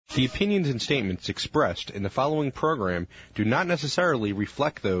The opinions and statements expressed in the following program do not necessarily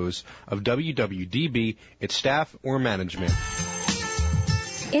reflect those of WWDB, its staff, or management.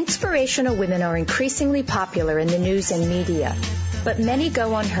 Inspirational women are increasingly popular in the news and media, but many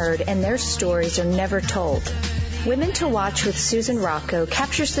go unheard and their stories are never told. Women to Watch with Susan Rocco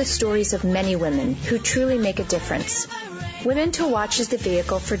captures the stories of many women who truly make a difference. Women to Watch is the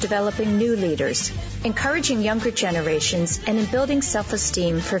vehicle for developing new leaders, encouraging younger generations, and in building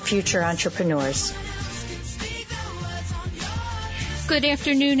self-esteem for future entrepreneurs. Good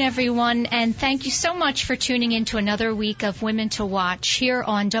afternoon, everyone, and thank you so much for tuning in to another week of Women to Watch here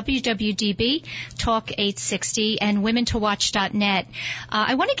on WWDB, Talk 860, and WomenToWatch.net.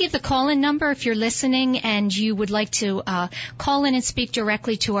 I want to give the call-in number if you're listening and you would like to call in and speak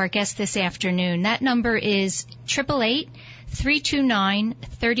directly to our guest this afternoon. That number is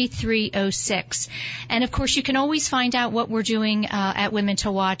 888-329-3306. And, of course, you can always find out what we're doing at Women to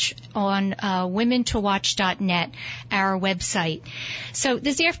Watch on WomenToWatch.net, our website. So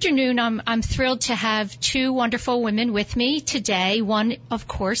this afternoon, I'm thrilled to have two wonderful women with me today. One, of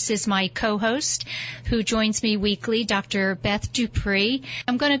course, is my co-host who joins me weekly, Dr. Beth Dupree.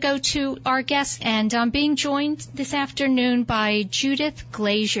 I'm going to go to our guest, and I'm being joined this afternoon by Judith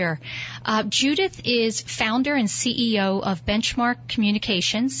Glaser. Judith is founder and CEO of Benchmark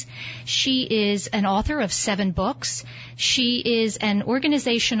Communications. She is an author of 7 books. She is an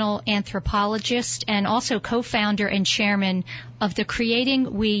organizational anthropologist and also co-founder and chairman of the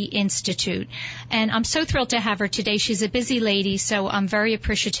Creating We Institute. And I'm so thrilled to have her today. She's a busy lady, so I'm very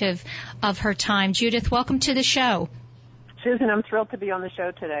appreciative of her time. Judith, welcome to the show. Susan, I'm thrilled to be on the show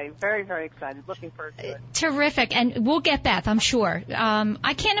today. Very, very excited. Looking forward to it. Terrific. And we'll get Beth, I'm sure.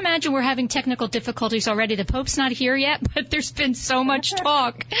 I can't imagine we're having technical difficulties already. The Pope's not here yet, but there's been so much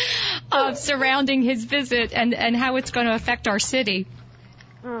talk surrounding his visit and how it's going to affect our city.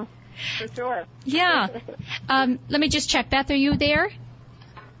 For sure. Yeah. Let me just check. Beth, are you there?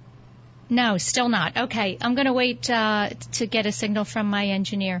 No, still not. Okay, I'm going to wait to get a signal from my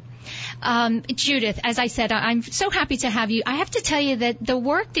engineer. Judith, as I said, I'm so happy to have you. I have to tell you that the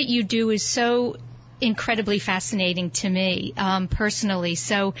work that you do is so incredibly fascinating to me personally.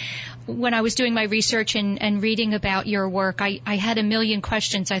 So when I was doing my research and reading about your work, I had a million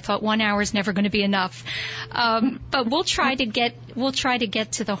questions. I thought 1 hour is never going to be enough. But we'll try to get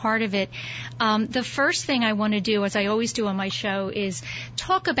to the heart of it. The first thing I want to do, as I always do on my show, is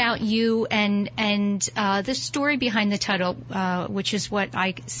talk about you and the story behind the title, which is what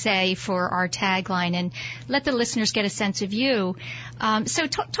I say for our tagline, and let the listeners get a sense of you. So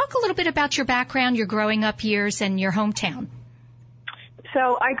talk a little bit about your background, your growing up years, and your hometown.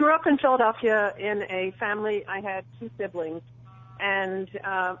 So I grew up in Philadelphia in a family. I had 2 siblings, and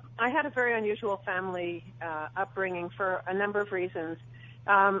I had a very unusual family upbringing for a number of reasons.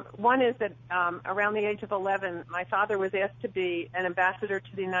 One is that around the age of 11, my father was asked to be an ambassador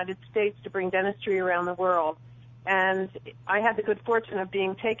to the United States to bring dentistry around the world. And I had the good fortune of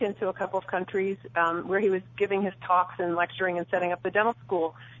being taken to a couple of countries where he was giving his talks and lecturing and setting up the dental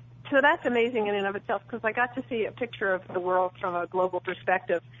school. So that's amazing in and of itself because I got to see a picture of the world from a global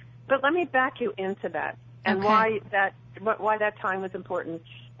perspective. But let me back you into that and why that time was important.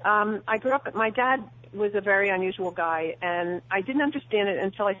 I grew up, my dad was a very unusual guy, and I didn't understand it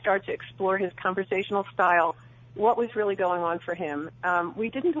until I started to explore his conversational style, what was really going on for him. We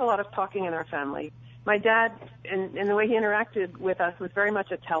didn't do a lot of talking in our family. My dad, and the way he interacted with us, was very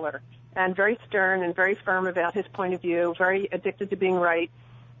much a teller and very stern and very firm about his point of view, very addicted to being right.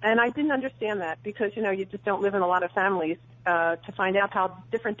 And I didn't understand that because, you just don't live in a lot of families to find out how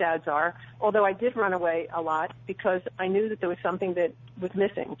different dads are, although I did run away a lot because I knew that there was something that was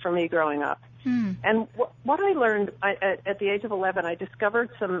missing for me growing up. And what I learned at the age of 11, I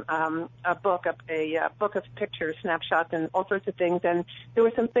discovered a book of pictures, snapshots, and all sorts of things, and there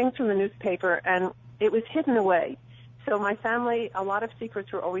were some things from the newspaper, and it was hidden away. So my family, a lot of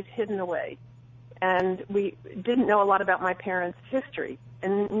secrets were always hidden away, and we didn't know a lot about my parents' history,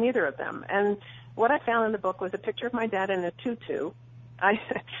 and neither of them. And what I found in the book was a picture of my dad in a tutu,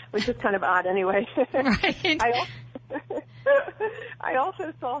 which is kind of odd anyway. Right. I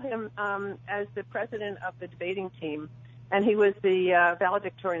also saw him as the president of the debating team, and he was the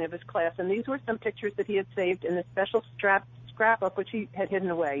valedictorian of his class. And these were some pictures that he had saved in a special scrapbook, which he had hidden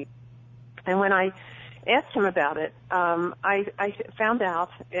away. And when I asked him about it, I found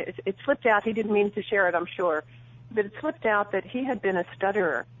out, it slipped out, he didn't mean to share it, I'm sure, but it slipped out that he had been a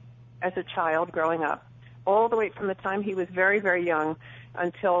stutterer as a child growing up, all the way from the time he was very, very young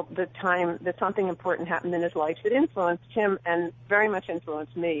until the time that something important happened in his life that influenced him and very much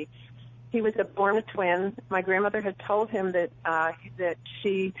influenced me. He was born a twin. My grandmother had told him that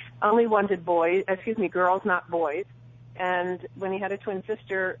she only wanted girls, not boys. And when he had a twin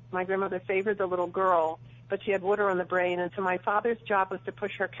sister, my grandmother favored the little girl, but she had water on the brain, and so my father's job was to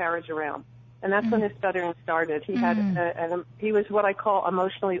push her carriage around. And that's when his stuttering started. He he was what I call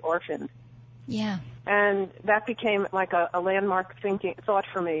emotionally orphaned. Yeah. And that became like a landmark thought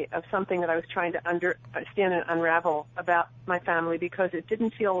for me of something that I was trying to understand and unravel about my family, because it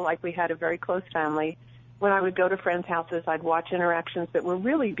didn't feel like we had a very close family. When I would go to friends' houses, I'd watch interactions that were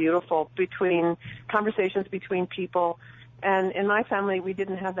really beautiful conversations between people. And in my family, we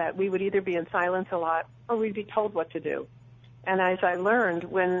didn't have that. We would either be in silence a lot or we'd be told what to do. And as I learned,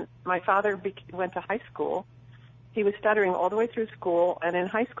 when my father went to high school, he was stuttering all the way through school. And in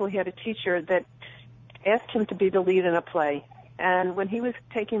high school, he had a teacher that asked him to be the lead in a play. And when he was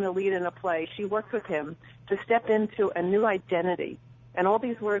taking the lead in a play, she worked with him to step into a new identity. And all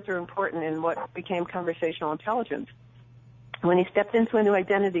these words are important in what became conversational intelligence. When he stepped into a new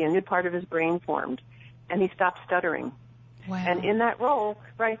identity, a new part of his brain formed, and he stopped stuttering. Wow. And in that role,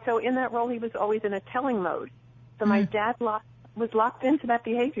 he was always in a telling mode. So my dad was locked into that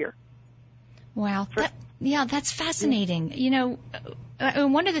behavior. Wow. That's fascinating. You know,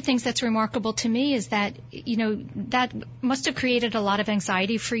 one of the things that's remarkable to me is that, you know, that must have created a lot of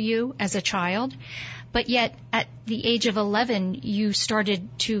anxiety for you as a child. But yet, at the age of 11, you started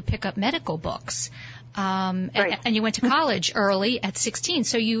to pick up medical books. Right. And you went to college early at 16.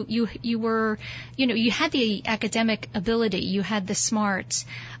 So you were, you know, you had the academic ability, you had the smarts.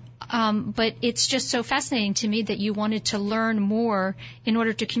 But it's just so fascinating to me that you wanted to learn more in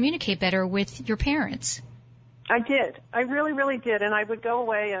order to communicate better with your parents. I did. I really, really did. And I would go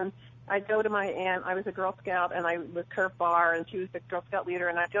away and I'd go to my aunt. I was a Girl Scout and I was Kurt Barr and she was the Girl Scout leader.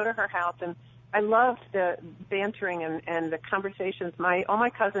 And I'd go to her house and I loved the bantering and the conversations. All my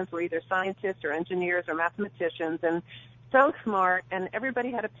cousins were either scientists or engineers or mathematicians and so smart, and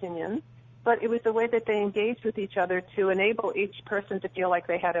everybody had opinions, but it was the way that they engaged with each other to enable each person to feel like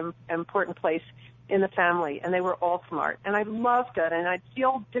they had an important place in the family, and they were all smart. And I loved it, and I'd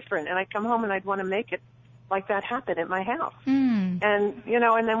feel different, and I'd come home and I'd want to make it like that happen at my house. And, you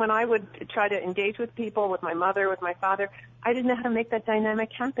know, and then when I would try to engage with people, with my mother, with my father, I didn't know how to make that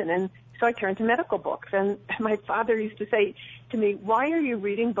dynamic happen. And so I turned to medical books. And my father used to say to me, why are you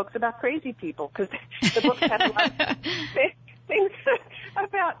reading books about crazy people? Because the books had a lot of things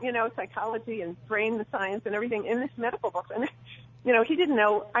about, you know, psychology and brain science and everything in this medical book. And, you know, he didn't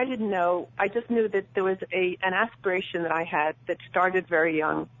know. I didn't know. I just knew that there was an aspiration that I had that started very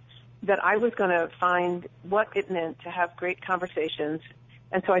young, that I was going to find what it meant to have great conversations.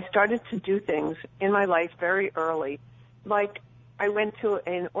 And so I started to do things in my life very early. Like I went to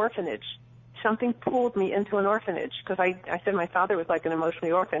an orphanage. Something pulled me into an orphanage because I said my father was like an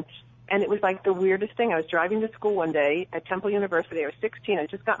emotionally orphan. And it was like the weirdest thing. I was driving to school one day at Temple University. I was 16. I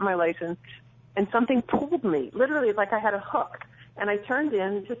just gotten my license. And something pulled me, literally like I had a hook. And I turned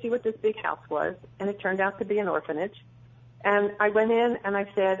in to see what this big house was. And it turned out to be an orphanage. And I went in and I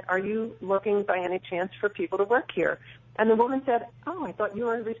said, are you looking by any chance for people to work here? And the woman said, oh, I thought you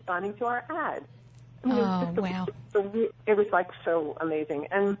were responding to our ad. I mean, wow. It was like so amazing.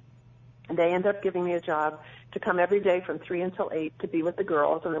 And they ended up giving me a job to come every day from 3 until 8 to be with the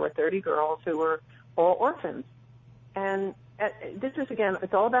girls. And there were 30 girls who were all orphans. And this is, again,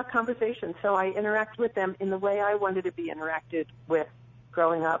 it's all about conversation. So I interact with them in the way I wanted to be interacted with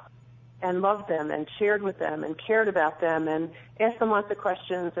growing up, and loved them and shared with them and cared about them and asked them lots of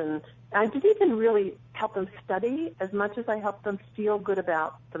questions. And I didn't even really help them study as much as I helped them feel good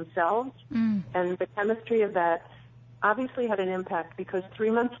about themselves. And the chemistry of that obviously had an impact, because 3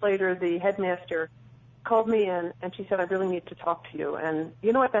 months later, the headmaster called me in and she said, I really need to talk to you. And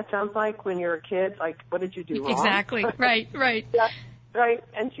you know what that sounds like when you're a kid? Like, what did you do wrong? Exactly. Right. Yeah, right.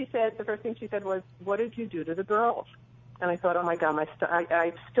 And she said, the first thing she said was, what did you do to the girls? And I thought, oh, my God,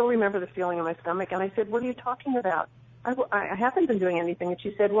 I still remember the feeling in my stomach. And I said, what are you talking about? I haven't been doing anything. And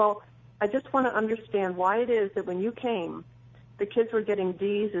she said, well, I just want to understand why it is that when you came, the kids were getting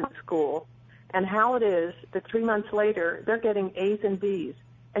D's in school, and how it is that 3 months later they're getting A's and B's.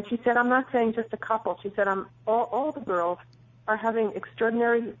 And she said, I'm not saying just a couple. She said, all the girls are having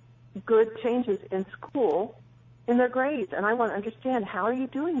extraordinary good changes in school in their grades. And I want to understand, how are you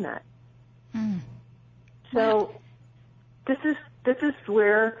doing that? So this is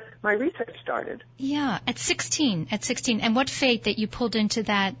where my research started. Yeah, at 16. And what fate that you pulled into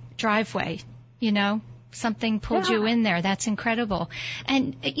that driveway, you know? Something pulled you in there. That's incredible.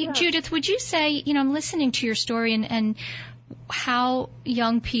 And Judith, would you say, you know, I'm listening to your story, and how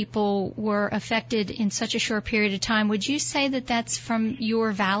young people were affected in such a short period of time, would you say that that's from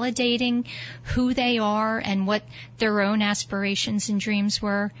your validating who they are and what their own aspirations and dreams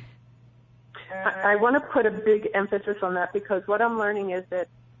were? I want to put a big emphasis on that, because what I'm learning is that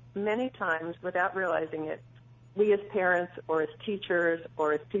many times, without realizing it, we as parents or as teachers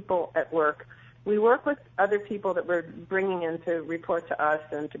or as people at work, we work with other people that we're bringing in to report to us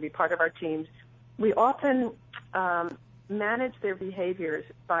and to be part of our teams. We often manage their behaviors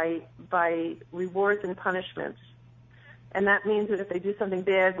by rewards and punishments. And that means that if they do something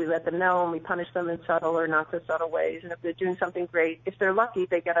bad, we let them know and we punish them in subtle or not so subtle ways. And if they're doing something great, if they're lucky,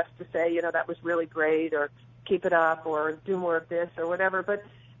 they get us to say, that was really great, or keep it up, or do more of this, or whatever.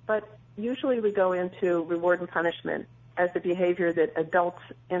 But usually we go into reward and punishment as the behavior that adults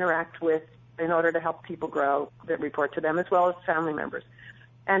interact with in order to help people grow that report to them, as well as family members.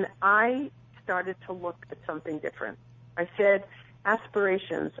 And I started to look at something different. I said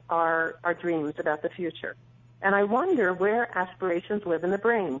aspirations are dreams about the future. And I wonder where aspirations live in the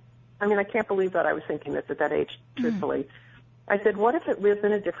brain. I mean, I can't believe that I was thinking this at that age, truthfully. I said, what if it lives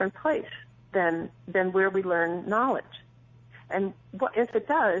in a different place than where we learn knowledge? And if it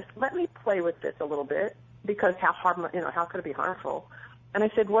does, let me play with this a little bit, because how could it be harmful? And I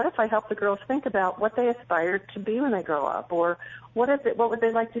said, what if I help the girls think about what they aspire to be when they grow up, or what would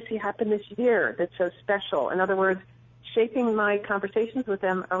they like to see happen this year that's so special? In other words, shaping my conversations with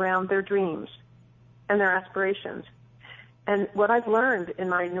them around their dreams and their aspirations. And what I've learned in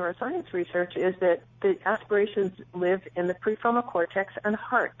my neuroscience research is that the aspirations live in the prefrontal cortex and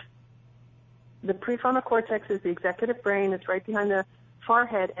heart. The prefrontal cortex is the executive brain. It's right behind the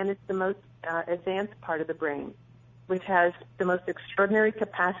forehead, and it's the most advanced part of the brain, which has the most extraordinary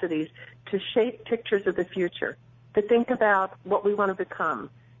capacities to shape pictures of the future, to think about what we want to become,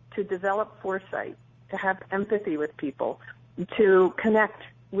 to develop foresight, to have empathy with people, to connect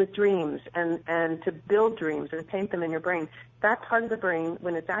with dreams and to build dreams and paint them in your brain. That part of the brain,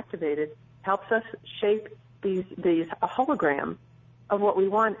 when it's activated, helps us shape these a hologram of what we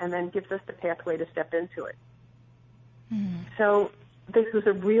want, and then gives us the pathway to step into it. So this was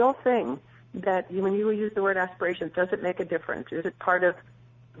a real thing that when you use the word aspirations, does it make a difference? Is it part of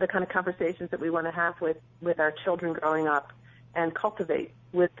the kind of conversations that we want to have with our children growing up and cultivate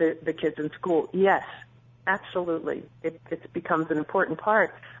with the kids in school? Yes, absolutely. It becomes an important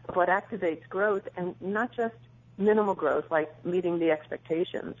part of what activates growth, and not just minimal growth like meeting the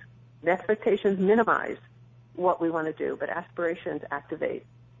expectations. The expectations minimize what we want to do, but aspirations activate.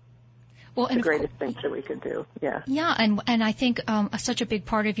 Well, the greatest things that we could do. Yeah. Yeah, and I think such a big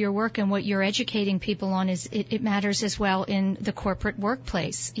part of your work and what you're educating people on is it matters as well in the corporate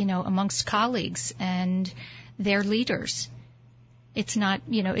workplace, amongst colleagues and their leaders. It's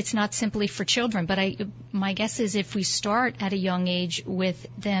not simply for children, but my guess is if we start at a young age with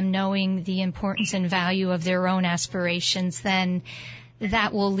them knowing the importance and value of their own aspirations, then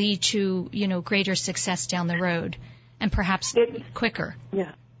that will lead to, greater success down the road, and perhaps quicker.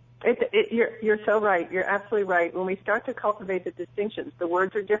 Yeah. You're so right. You're absolutely right. When we start to cultivate the distinctions, the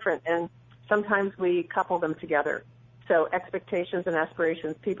words are different, and sometimes we couple them together. So expectations and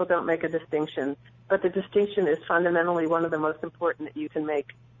aspirations, people don't make a distinction, but the distinction is fundamentally one of the most important that you can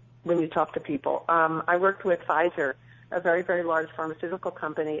make when you talk to people. I worked with Pfizer, a very, very large pharmaceutical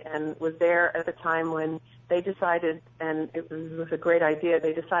company, and was there at the time when they decided, and it was a great idea,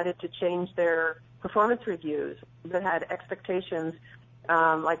 they decided to change their performance reviews that had expectations,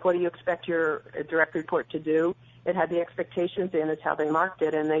 like what do you expect your direct report to do? It had the expectations in, it's how they marked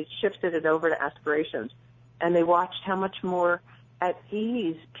it, and they shifted it over to aspirations. And they watched how much more at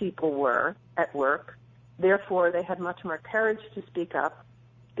ease people were at work. Therefore, they had much more courage to speak up,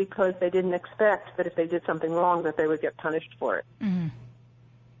 because they didn't expect that if they did something wrong that they would get punished for it. Mm-hmm.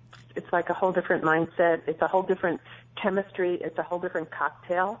 It's like a whole different mindset. It's a whole different chemistry. It's a whole different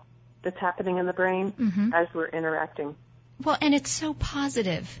cocktail that's happening in the brain as we're interacting. Well, and it's so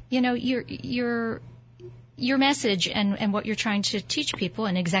positive. Your message and what you're trying to teach people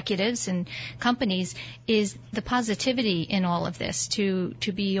and executives and companies is the positivity in all of this, to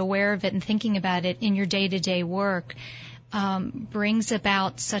be aware of it and thinking about it in your day-to-day work. Brings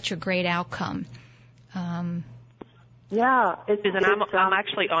about such a great outcome. Yeah. Susan, I'm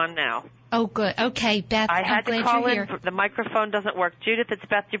actually on now. Oh, good. Okay, Beth, I had to call in. Here. The microphone doesn't work. Judith, it's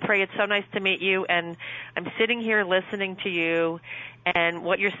Beth Dupree. It's so nice to meet you. And I'm sitting here listening to you. And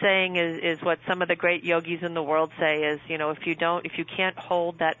what you're saying is what some of the great yogis in the world say is, if you can't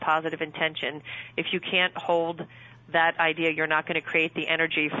hold that positive intention, if you can't hold that idea, you're not going to create the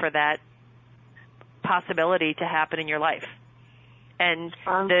energy for that possibility to happen in your life. And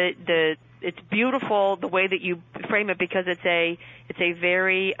the it's beautiful the way that you frame it, because it's a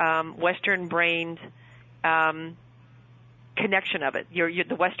very Western brained connection of it.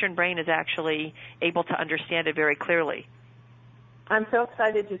 The Western brain is actually able to understand it very clearly. I'm so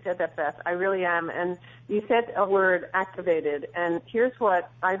excited you said that, Beth. I really am. And you said a word, activated. And here's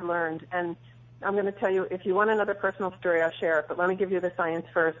what I've learned. And I'm going to tell you, if you want another personal story, I'll share it. But let me give you the science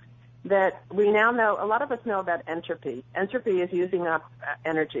first. That we now know, a lot of us know about entropy. Entropy is using up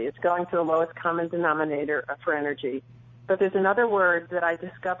energy. It's going to the lowest common denominator for energy. But there's another word that I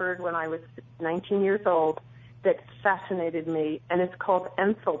discovered when I was 19 years old that fascinated me, and it's called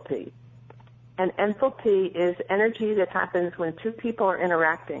enthalpy. And enthalpy is energy that happens when two people are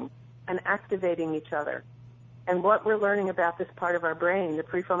interacting and activating each other. And what we're learning about this part of our brain, the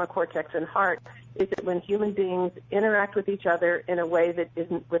prefrontal cortex and heart, is that when human beings interact with each other in a way that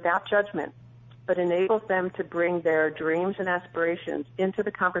isn't without judgment, but enables them to bring their dreams and aspirations into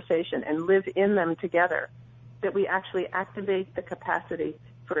the conversation and live in them together, that we actually activate the capacity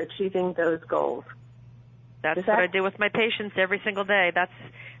for achieving those goals. That's what I do with my patients every single day.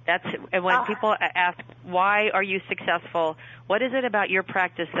 And when people ask, why are you successful? What is it about your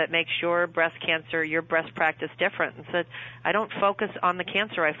practice that makes your breast cancer, your breast practice different? And so I don't focus on the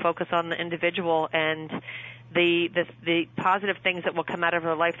cancer. I focus on the individual and the positive things that will come out of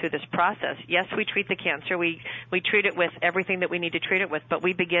their life through this process. Yes, we treat the cancer. We treat it with everything that we need to treat it with, but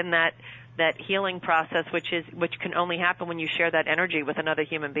we begin that healing process, which can only happen when you share that energy with another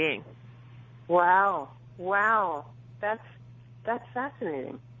human being. Wow. That's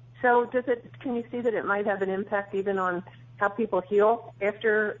fascinating. So can you see that it might have an impact even on how people heal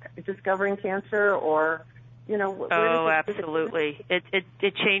after discovering cancer, or, absolutely.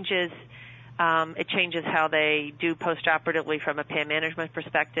 It changes how they do postoperatively from a pain management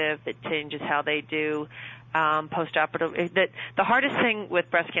perspective. It changes how they do postoperative. The hardest thing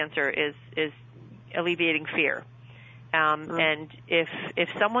with breast cancer is alleviating fear. And if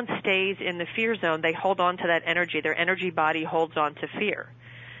someone stays in the fear zone, they hold on to that energy. Their energy body holds on to fear.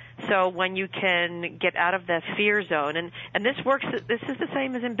 So when you can get out of that fear zone, and this is the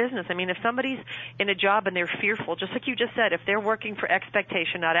same as in business. I mean, if somebody's in a job and they're fearful, just like you just said, if they're working for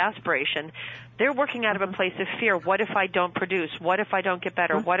expectation, not aspiration, they're working out of a place of fear. What if I don't produce? What if I don't get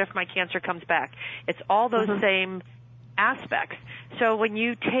better? What if my cancer comes back? It's all those same aspects. So when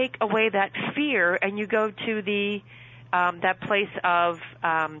you take away that fear and you go to that place of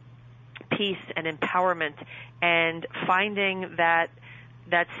peace and empowerment and finding that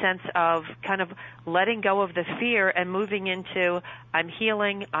sense of kind of letting go of the fear and moving into, I'm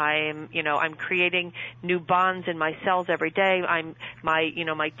healing, I'm creating new bonds in my cells every day,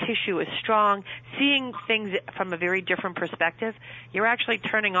 my tissue is strong, seeing things from a very different perspective, you're actually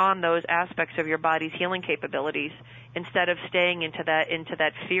turning on those aspects of your body's healing capabilities instead of staying into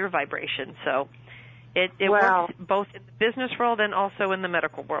that fear vibration. So it works both in the business world and also in the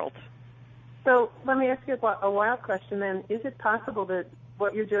medical world. So let me ask you a wild question then. Is it possible that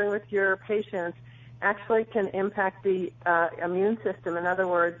what you're doing with your patients actually can impact the immune system? In other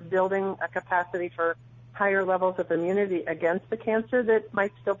words, building a capacity for higher levels of immunity against the cancer that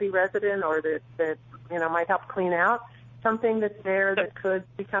might still be resident, or that might help clean out something that's there that could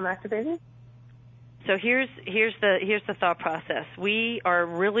become activated? So here's the thought process. We are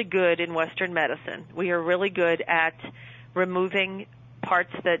really good in Western medicine. We are really good at removing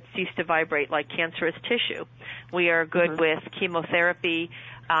parts that cease to vibrate, like cancerous tissue. We are good with chemotherapy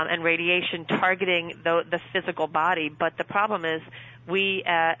and radiation targeting the physical body. But the problem is, we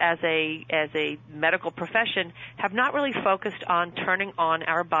as a medical profession have not really focused on turning on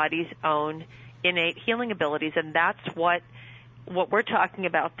our body's own innate healing abilities, and that's what we're talking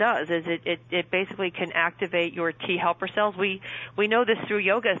about does, is it basically can activate your T helper cells. We know this through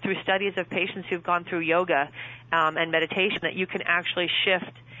yoga, through studies of patients who've gone through yoga and meditation, that you can actually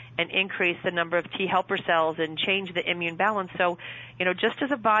shift and increase the number of T helper cells and change the immune balance. So, just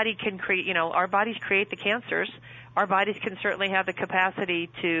as a body can create, our bodies create the cancers, our bodies can certainly have the capacity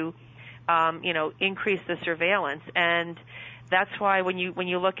to, increase the surveillance. And that's why when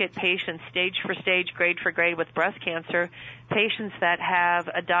you look at patients stage for stage, grade for grade with breast cancer, patients that have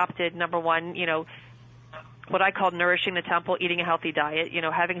adopted, number one, what I call nourishing the temple, eating a healthy diet,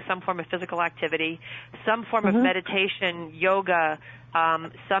 having some form of physical activity, some form of meditation, yoga,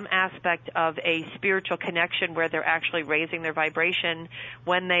 some aspect of a spiritual connection where they're actually raising their vibration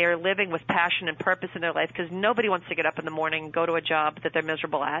when they are living with passion and purpose in their life, because nobody wants to get up in the morning and go to a job that they're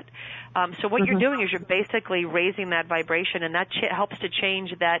miserable at. So what you're doing is you're basically raising that vibration, and that helps to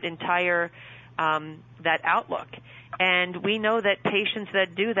change that entire that outlook. And we know that patients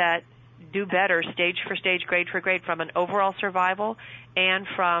that do that do better stage for stage, grade for grade, from an overall survival and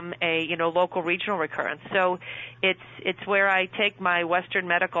from a local regional recurrence. So it's where I take my Western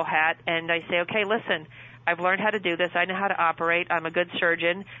medical hat and I say, okay, listen, I've learned how to do this. I know how to operate. I'm a good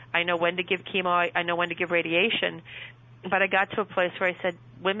surgeon. I know when to give chemo. I know when to give radiation. But I got to a place where I said,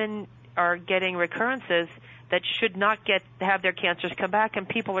 women are getting recurrences that should not have their cancers come back, and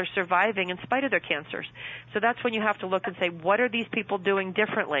people are surviving in spite of their cancers. So that's when you have to look and say, what are these people doing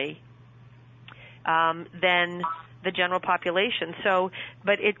differently than the general population? So,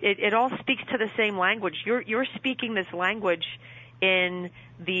 but it all speaks to the same language. You're speaking this language in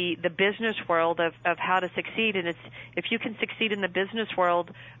the business world of how to succeed, and it's if you can succeed in the business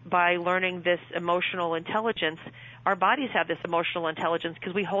world by learning this emotional intelligence. Our bodies have this emotional intelligence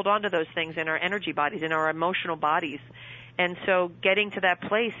because we hold on to those things in our energy bodies, in our emotional bodies. And so getting to that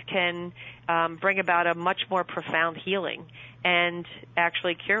place can bring about a much more profound healing and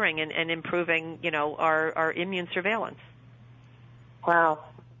actually curing and improving, our immune surveillance. Wow.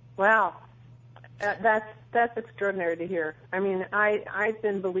 That's extraordinary to hear. I mean, I've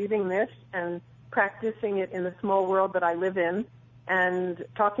been believing this and practicing it in the small world that I live in, and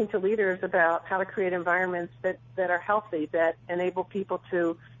talking to leaders about how to create environments that are healthy, that enable people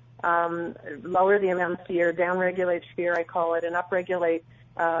to lower the amount of fear, downregulate fear, I call it, and upregulate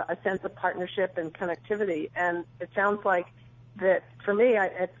a sense of partnership and connectivity. And it sounds like that for me,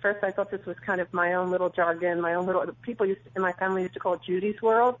 at first I thought this was kind of my own little jargon, people in my family used to call it Judy's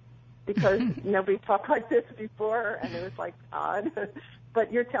world, because nobody talked like this before, and it was like odd.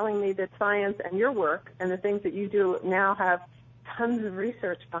 But you're telling me that science and your work and the things that you do now have tons of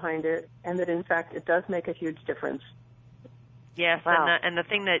research behind it, and that in fact it does make a huge difference. Yes, wow. and the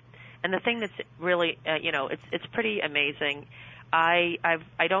thing that's really it's pretty amazing. I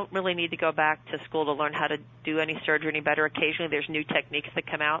don't really need to go back to school to learn how to do any surgery any better. Occasionally there's new techniques that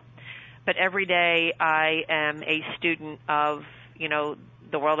come out, but every day I am a student of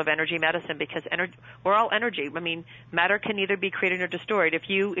the world of energy medicine, because we're all energy. I mean, matter can neither be created nor destroyed. If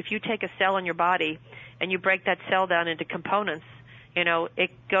you take a cell in your body and you break that cell down into components,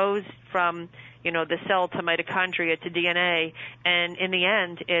 it goes from the cell to mitochondria to DNA, and in the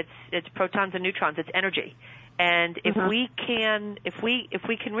end, it's protons and neutrons. It's energy. And if we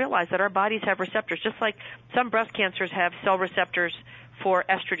can realize that our bodies have receptors, just like some breast cancers have cell receptors for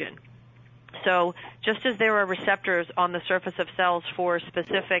estrogen. So just as there are receptors on the surface of cells for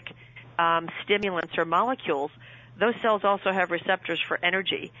specific stimulants or molecules, those cells also have receptors for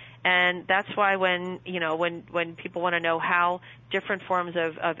energy. And that's why when people want to know how different forms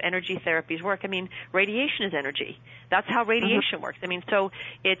of energy therapies work, I mean, radiation is energy. That's how radiation works. I mean, so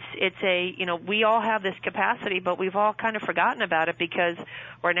we all have this capacity, but we've all kind of forgotten about it because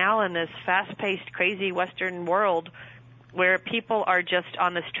we're now in this fast-paced, crazy Western world where people are just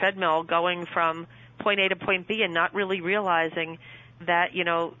on this treadmill going from point A to point B and not really realizing that,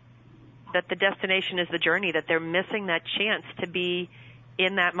 that the destination is the journey, that they're missing that chance to be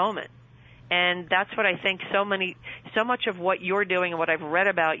in that moment. And that's what I think so much of what you're doing and what I've read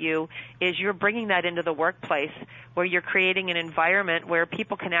about you is you're bringing that into the workplace, where you're creating an environment where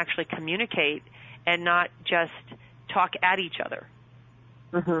people can actually communicate and not just talk at each other.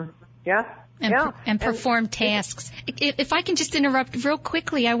 Yeah. And perform tasks. If I can just interrupt real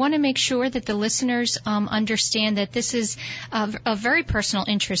quickly, I want to make sure that the listeners understand that this is a very personal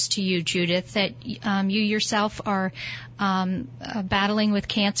interest to you, Judith, that you yourself are battling with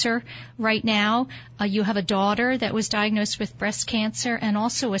cancer right now. You have a daughter that was diagnosed with breast cancer and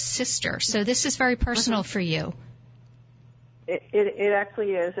also a sister. So this is very personal for you. It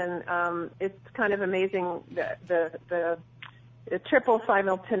actually is, and it's kind of amazing the triple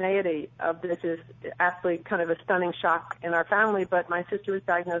simultaneity of this is absolutely kind of a stunning shock in our family. But my sister was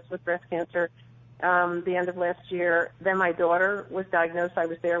diagnosed with breast cancer the end of last year. Then my daughter was diagnosed. I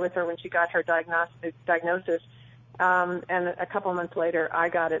was there with her when she got her diagnosis. And a couple months later, I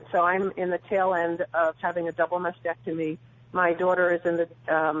got it. So I'm in the tail end of having a double mastectomy. My daughter is in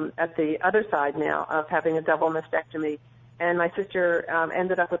at the other side now of having a double mastectomy. And my sister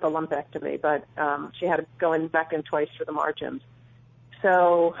ended up with a lumpectomy, but she had to go back in twice for the margins.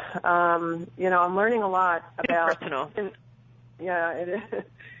 So, I'm learning a lot about. Personal.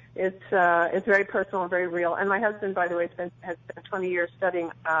 It's very personal and very real. And my husband, by the way, has spent 20 years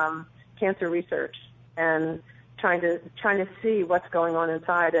studying cancer research and trying to see what's going on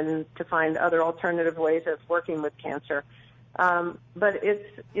inside and to find other alternative ways of working with cancer. But it's,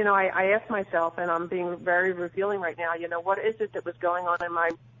 I ask myself, and I'm being very revealing right now, what is it that was going on in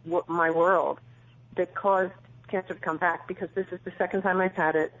my world that caused cancer to come back? Because this is the second time I've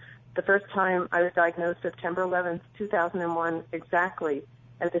had it. The first time I was diagnosed September 11th, 2001, exactly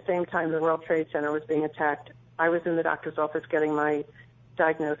at the same time the World Trade Center was being attacked. I was in the doctor's office getting my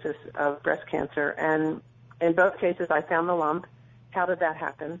diagnosis of breast cancer, and in both cases I found the lump. How did that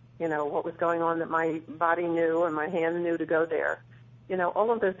happen? You know, what was going on that my body knew and my hand knew to go there? You know,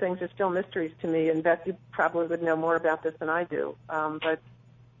 all of those things are still mysteries to me, and Beth, you probably would know more about this than I do. But,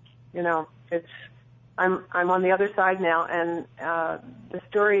 you know, I'm on the other side now, and the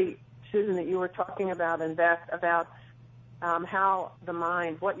story, Susan, that you were talking about, and Beth, about how the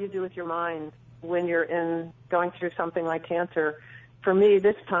mind, what you do with your mind when you're going through something like cancer. For me,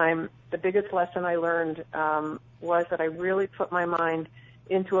 this time, the biggest lesson I learned was that I really put my mind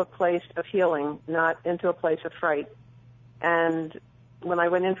into a place of healing, not into a place of fright. And when I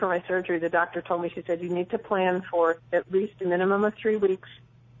went in for my surgery, the doctor told me, she said, you need to plan for at least a minimum of 3 weeks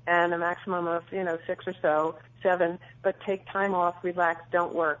and a maximum of, 6 or so, 7, but take time off, relax,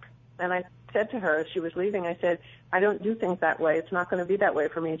 don't work. And I said to her as she was leaving, I said, I don't do things that way. It's not going to be that way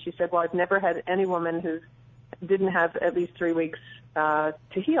for me. And she said, well, I've never had any woman who didn't have at least 3 weeks to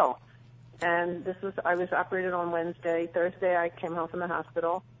heal. And I was operated on Wednesday. Thursday, I came home from the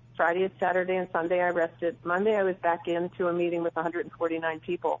hospital. Friday and Saturday and Sunday, I rested. Monday, I was back into a meeting with 149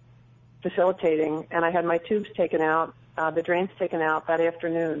 people facilitating, and I had my tubes taken out, the drains taken out that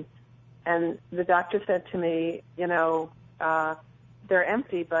afternoon. And the doctor said to me, they're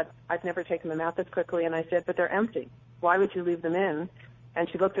empty, but I've never taken them out this quickly. And I said, but they're empty. Why would you leave them in? And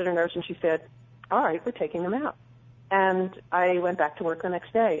she looked at her nurse and she said, all right, we're taking them out. And I went back to work the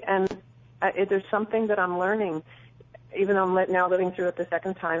next day. And there's something that I'm learning, even though I'm now living through it the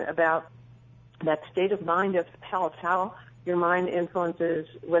second time, about that state of mind of health, how your mind influences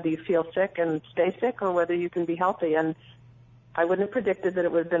whether you feel sick and stay sick or whether you can be healthy. And I wouldn't have predicted that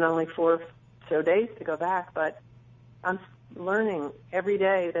it would have been only 4 or so days to go back, but I'm learning every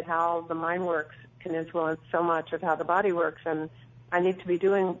day that how the mind works can influence so much of how the body works. And I need to be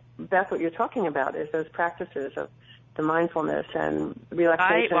doing, Beth, what you're talking about is those practices of the mindfulness and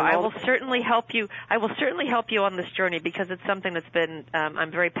relaxation. I will certainly help you. I will certainly help you on this journey because it's something that's been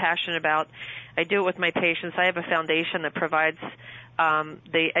I'm very passionate about. I do it with my patients. I have a foundation that provides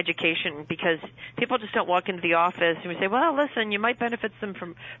the education because people just don't walk into the office and we say, well, listen, you might benefit from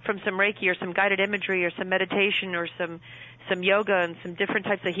some Reiki or some guided imagery or some meditation or some yoga and some different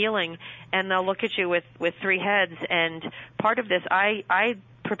types of healing, and they'll look at you with 3 heads. And part of this, I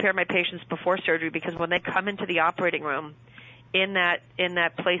prepare my patients before surgery because when they come into the operating room in that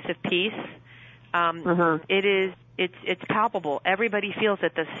place of peace, it's palpable. Everybody feels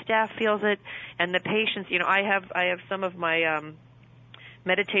it. The staff feels it, and the patients. I have some of my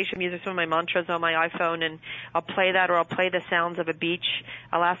meditation music, some of my mantras on my iPhone, and I'll play that, or I'll play the sounds of a beach.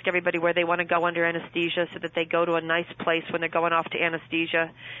 I'll ask everybody where they want to go under anesthesia so that they go to a nice place when they're going off to anesthesia,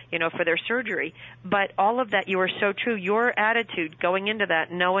 for their surgery. But all of that, you are so true. Your attitude going into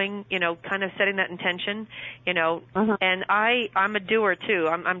that, knowing, kind of setting that intention, and I'm a doer too.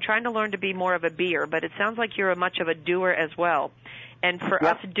 I'm trying to learn to be more of a beer, but it sounds like you're much of a doer as well. And for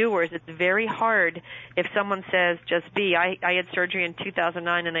us doers, it's very hard if someone says, just be. I had surgery in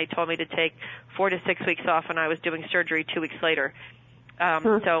 2009, and they told me to take 4 to 6 weeks off, and I was doing surgery 2 weeks later.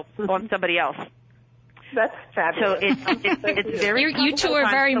 So on somebody else. That's fabulous. So it's very you two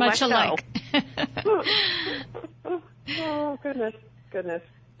are very much alike. Oh, goodness.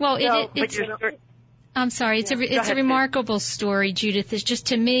 Well, I'm sorry. It's a remarkable story, Judith. It's just,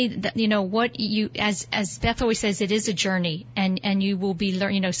 to me, that, what you, as Beth always says, it is a journey, and you will be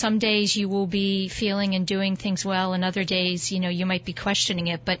some days you will be feeling and doing things well, and other days, you might be questioning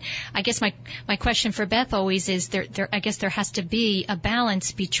it. But I guess my question for Beth always is I guess there has to be a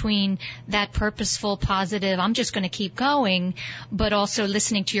balance between that purposeful, positive, I'm just going to keep going, but also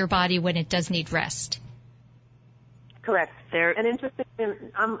listening to your body when it does need rest. Correct. And interesting,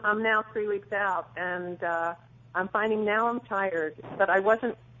 I'm now 3 weeks out, and I'm finding now I'm tired, but I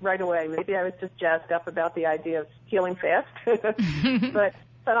wasn't right away. Maybe I was just jazzed up about the idea of healing fast. but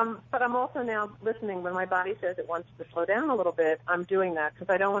I'm also now listening when my body says it wants to slow down a little bit. I'm doing that because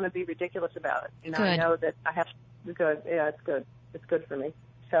I don't want to be ridiculous about it. Good. I know that I have to be good. Yeah, it's good. It's good for me.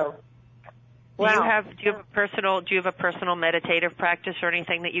 So. Do you have a personal meditative practice or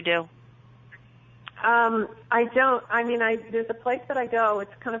anything that you do? I don't. I mean, there's a place that I go.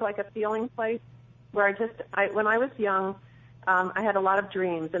 It's kind of like a feeling place where when I was young, I had a lot of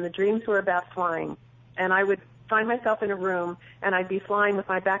dreams, and the dreams were about flying. And I would find myself in a room, and I'd be flying with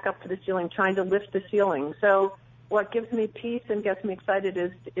my back up to the ceiling, trying to lift the ceiling. So what gives me peace and gets me excited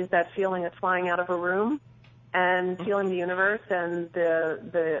is that feeling of flying out of a room and feeling the universe and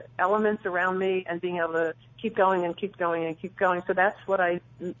the elements around me and being able to keep going and keep going and keep going. So that's what I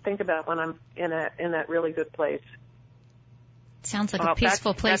think about when I'm in that really good place. Sounds like a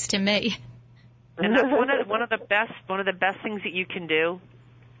peaceful place to me. And that's one of the best things that you can do.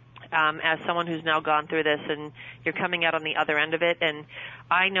 As someone who's now gone through this and you're coming out on the other end of it. And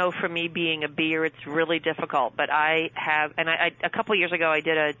I know for me being a B'er, it's really difficult, but I a couple of years ago I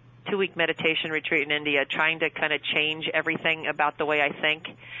did a 2-week meditation retreat in India trying to kind of change everything about the way I think.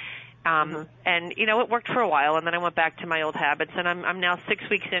 And, you know, it worked for a while, and then I went back to my old habits, and I'm now 6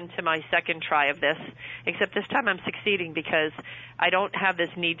 weeks into my second try of this, except this time I'm succeeding because I don't have this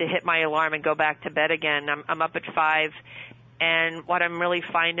need to hit my alarm and go back to bed again. I'm up at 5. And what I'm really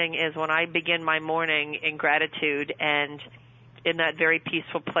finding is when I begin my morning in gratitude and in that very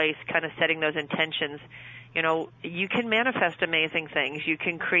peaceful place, kind of setting those intentions, you know, you can manifest amazing things. You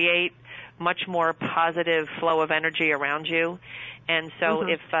can create much more positive flow of energy around you. And so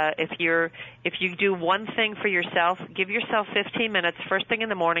if you do one thing for yourself, give yourself 15 minutes first thing in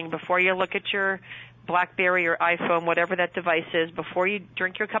the morning before you look at your BlackBerry or iPhone, whatever that device is, before you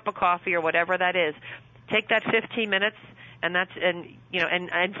drink your cup of coffee or whatever that is. Take that 15 minutes. And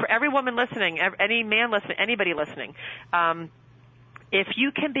for every woman listening, any man listening, anybody listening, if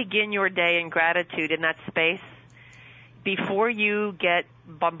you can begin your day in gratitude in that space before you get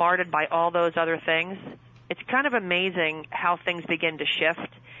bombarded by all those other things, it's kind of amazing how things begin to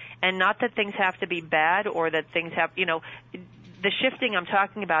shift. And not that things have to be bad or that things have, you know, the shifting I'm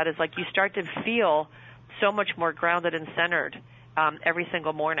talking about is like you start to feel so much more grounded and centered every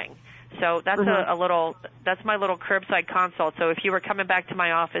single morning. So that's that's my little curbside consult. So if you were coming back to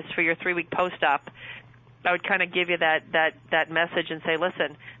my office for your 3-week post-op, I would kind of give you that message and say,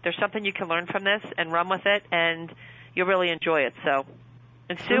 listen, there's something you can learn from this and run with it, and you'll really enjoy it. So,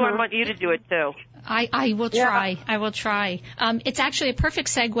 and Sue, I want you to do it too. I will try. Yeah. I will try. It's actually a perfect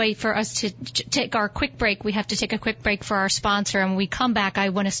segue for us to take our quick break. We have to take a quick break for our sponsor, and when we come back, I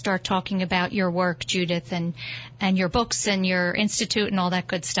want to start talking about your work, Judith, and your books and your institute and all that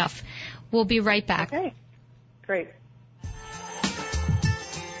good stuff. We'll be right back. Okay. Great.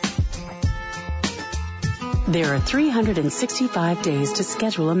 There are 365 days to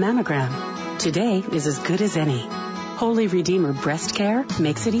schedule a mammogram. Today is as good as any. Holy Redeemer Breast Care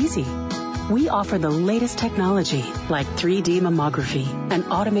makes it easy. We offer the latest technology like 3D mammography and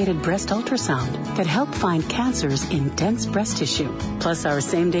automated breast ultrasound that help find cancers in dense breast tissue. Plus, our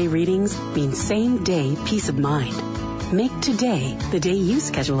same-day readings mean same-day peace of mind. Make today the day you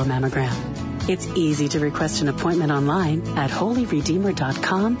schedule a mammogram. It's easy to request an appointment online at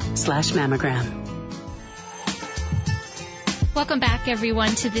holyredeemer.com/mammogram. Welcome back,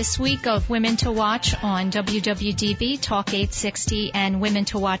 everyone, to this week of Women to Watch on WWDB, Talk 860, and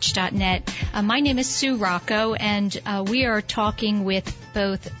WomenToWatch.net. My name is Sue Rocco, and we are talking with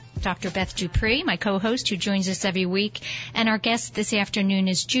both Dr. Beth Dupree, my co-host, who joins us every week, and our guest this afternoon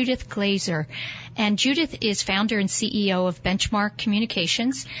is Judith Glaser. And Judith is founder and CEO of Benchmark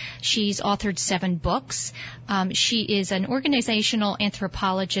Communications. She's authored 7 books. She is an organizational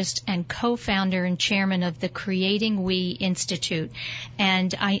anthropologist and co-founder and chairman of the Creating We Institute.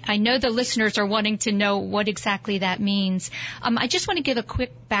 And I know the listeners are wanting to know what exactly that means. I just want to give a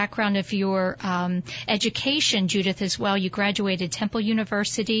quick background of your education, Judith, as well. You graduated Temple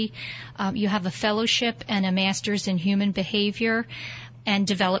University. You have a fellowship and a master's in human behavior and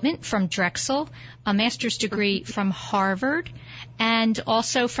development from Drexel, a master's degree from Harvard, and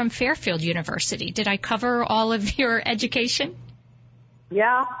also from Fairfield University. Did I cover all of your education?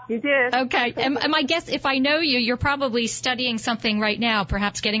 Yeah, you did. Okay. And my guess, if I know you, you're probably studying something right now,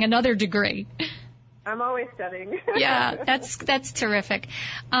 perhaps getting another degree. I'm always studying. Yeah, that's terrific.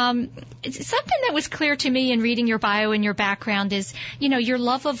 It's something that was clear to me in reading your bio and your background is, your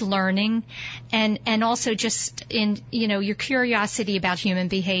love of learning and also just in, your curiosity about human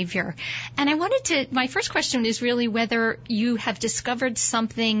behavior. And my first question is really whether you have discovered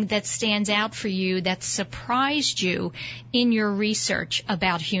something that stands out for you that surprised you in your research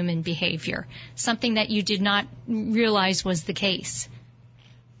about human behavior, something that you did not realize was the case.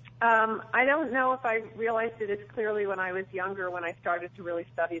 I don't know if I realized it as clearly when I was younger, when I started to really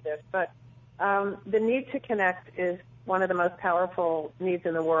study this, but the need to connect is one of the most powerful needs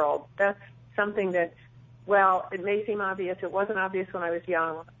in the world. That's something that, well, it may seem obvious. It wasn't obvious when I was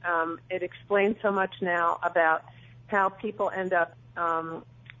young. It explains so much now about how people end up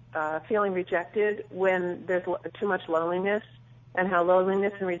feeling rejected when there's too much loneliness, and how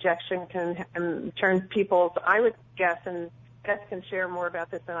loneliness and rejection can turn people's, I would guess, and Beth can share more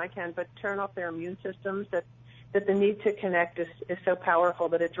about this than I can, but turn off their immune systems, that the need to connect is so powerful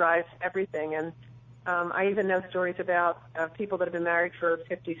that it drives everything. And I even know stories about people that have been married for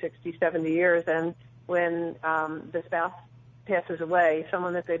 50, 60, 70 years, and when the spouse passes away,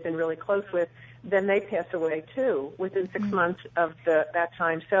 someone that they've been really close with, then they pass away too within 6 months of that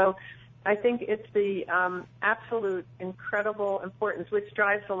time. So I think it's the absolute incredible importance, which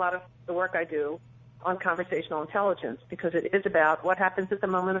drives a lot of the work I do on conversational intelligence, because it is about what happens at the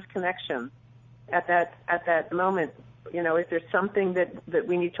moment of connection. At that moment, you know, if there's something that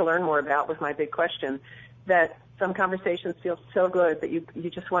we need to learn more about, was my big question, that some conversations feel so good that you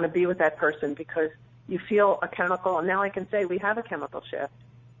just want to be with that person because you feel a chemical, and now I can say we have a chemical shift.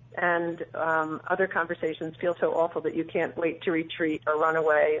 And other conversations feel so awful that you can't wait to retreat or run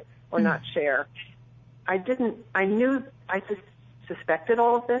away or not share. I suspected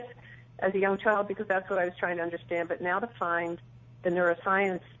all of this as a young child because that's what I was trying to understand. But now to find the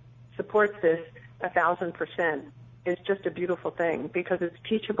neuroscience supports this 1,000% is just a beautiful thing because it's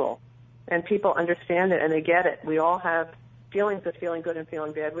teachable and people understand it and they get it. We all have feelings of feeling good and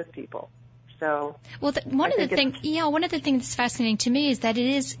feeling bad with people. So, well, one of the things that's fascinating to me is that it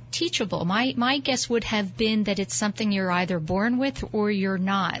is teachable. My guess would have been that it's something you're either born with or you're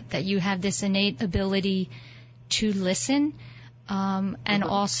not, that you have this innate ability to listen, and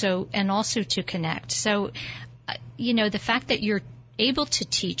also to connect. So, you know, the fact that you're able to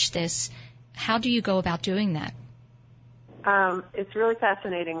teach this, how do you go about doing that? It's really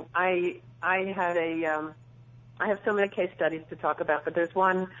fascinating. I have so many case studies to talk about, but there's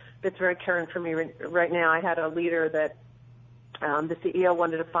one that's very current for me right now. I had a leader that the CEO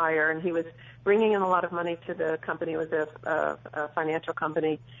wanted to fire, and he was bringing in a lot of money to the company. It was a financial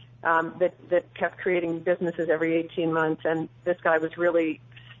company that kept creating businesses every 18 months, and this guy was really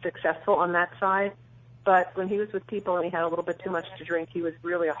successful on that side. But when he was with people and he had a little bit too much to drink, he was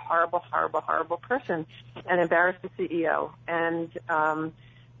really a horrible, horrible, horrible person and embarrassed the CEO. And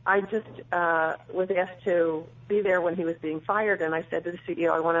I just was asked to be there when he was being fired, and I said to the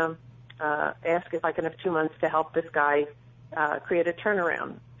CEO, I want to ask if I can have 2 months to help this guy create a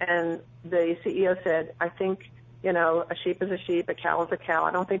turnaround. And the CEO said, I think, you know, a sheep is a sheep, a cow is a cow.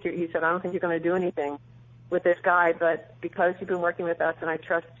 He said, I don't think you're going to do anything with this guy, but because you've been working with us and I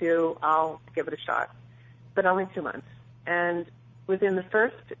trust you, I'll give it a shot. But only 2 months. And within the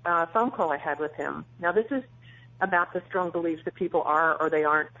first phone call I had with him, now this is about the strong beliefs that people are or they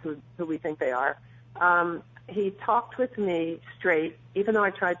aren't who we think they are. He talked with me straight, even though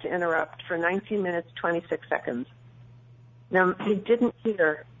I tried to interrupt, for 19 minutes, 26 seconds. Now, he did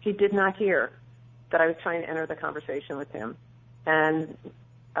not hear that I was trying to enter the conversation with him. And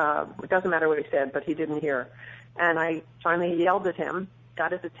it doesn't matter what he said, but he didn't hear. And I finally yelled at him,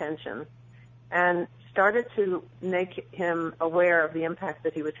 got his attention, and started to make him aware of the impact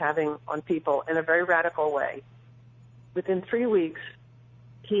that he was having on people in a very radical way. Within 3 weeks,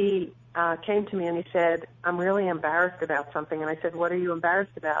 he came to me and he said, I'm really embarrassed about something. And I said, what are you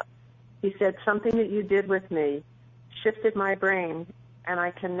embarrassed about? He said, something that you did with me shifted my brain, and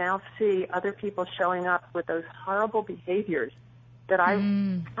I can now see other people showing up with those horrible behaviors that I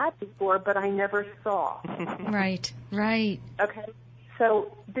had before, but I never saw. Right. Okay.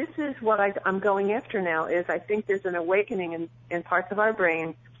 So this is what I'm going after now is I think there's an awakening in parts of our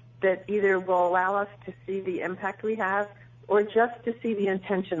brain that either will allow us to see the impact we have or just to see the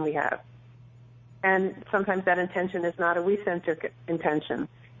intention we have. And sometimes that intention is not a we-centric intention.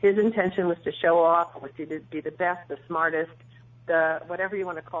 His intention was to show off, was to be the best, the smartest, the whatever you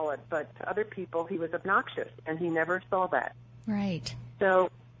want to call it. But to other people, he was obnoxious, and he never saw that. Right. So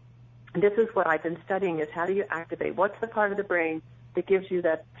this is what I've been studying is how do you activate? What's the part of the brain that gives you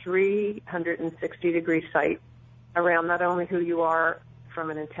that 360-degree sight around not only who you are from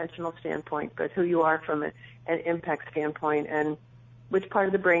an intentional standpoint, but who you are from an impact standpoint, and which part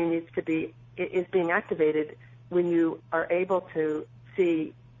of the brain is being activated when you are able to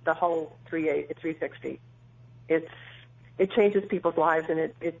see the whole 360. It changes people's lives, and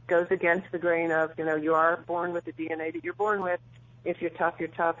it goes against the grain of, you know, you are born with the DNA that you're born with. If you're tough, you're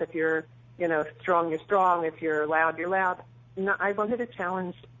tough. If you're, you know, strong, you're strong. If you're loud, you're loud. No, I wanted to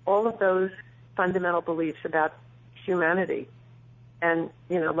challenge all of those fundamental beliefs about humanity. And,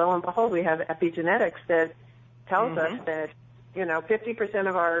 you know, lo and behold, we have epigenetics that tells us that, you know, 50%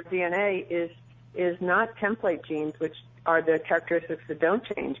 of our DNA is not template genes, which are the characteristics that don't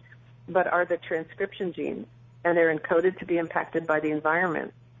change, but are the transcription genes. And they're encoded to be impacted by the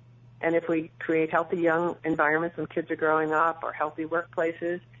environment. And if we create healthy young environments when kids are growing up or healthy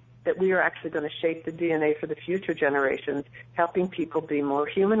workplaces, that we are actually going to shape the DNA for the future generations, helping people be more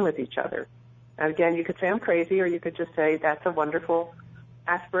human with each other. And again, you could say I'm crazy, or you could just say that's a wonderful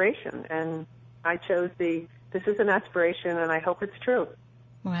aspiration. And I chose this is an aspiration, and I hope it's true.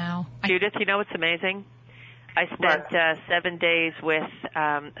 Wow. Judith, you know what's amazing? I spent 7 days with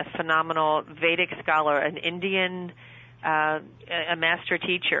a phenomenal Vedic scholar, an Indian a master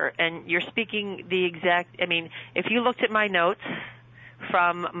teacher, and you're speaking the exact. I mean, if you looked at my notes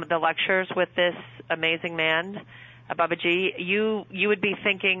from the lectures with this amazing man, Babaji, you would be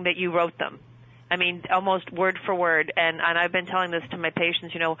thinking that you wrote them. I mean, almost word for word. And I've been telling this to my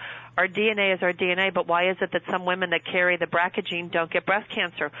patients, you know, our DNA is our DNA, but why is it that some women that carry the BRCA gene don't get breast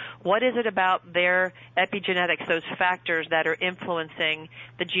cancer? What is it about their epigenetics, those factors that are influencing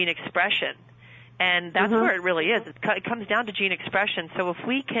the gene expression? And that's where it really is. It comes down to gene expression. So if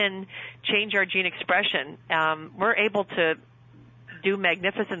we can change our gene expression, we're able to do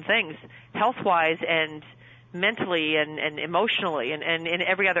magnificent things health-wise and mentally and emotionally and in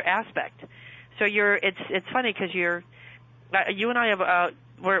every other aspect. So it's funny because you and I have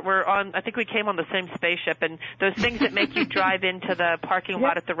we're on. I think we came on the same spaceship, and those things that make you drive into the parking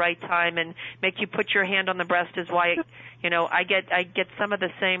lot at the right time and make you put your hand on the breast is why, you know, I get some of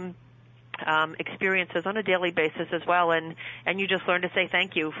the same experiences on a daily basis as well, and you just learn to say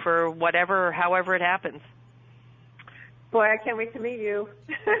thank you for whatever or however it happens. Boy, I can't wait to meet you.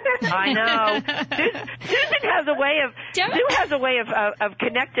 I know. Susan has a way of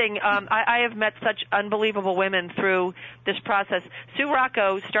connecting. I have met such unbelievable women through this process. Sue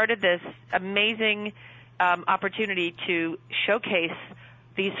Rocco started this amazing opportunity to showcase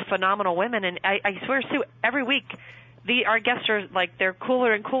these phenomenal women, and I swear, Sue, every week our guests are like, they're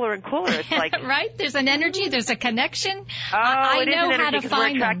cooler and cooler and cooler. It's like right. There's an energy. There's a connection. I know how to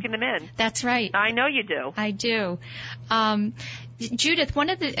find we're attracting them in. That's right. I know you do. I do. Judith, one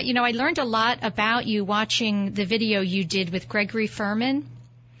of the, I learned a lot about you watching the video you did with Gregory Furman.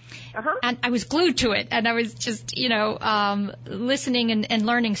 And I was glued to it, and I was just, listening and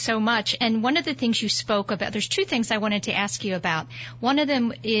learning so much. And one of the things you spoke about, there's two things I wanted to ask you about. One of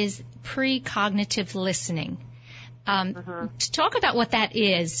them is precognitive listening. To talk about what that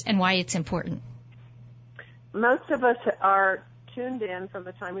is and why it's important. Most of us are tuned in from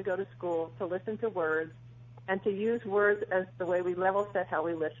the time we go to school to listen to words and to use words as the way we level set how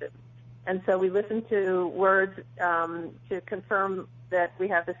we listen. And so we listen to words to confirm that we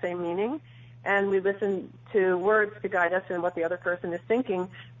have the same meaning, and we listen to words to guide us in what the other person is thinking,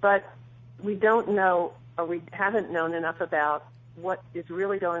 but we don't know, or we haven't known enough about what is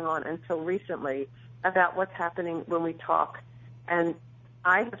really going on until recently, about what's happening when we talk. And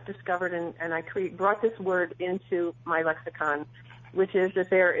I have discovered, and I brought this word into my lexicon, which is that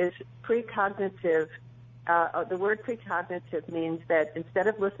there is precognitive. The word precognitive means that instead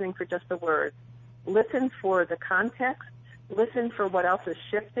of listening for just the words, listen for the context, listen for what else is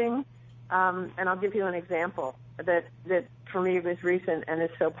shifting. And I'll give you an example that for me was recent and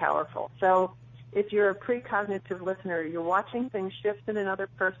is so powerful. So if you're a precognitive listener, you're watching things shift in another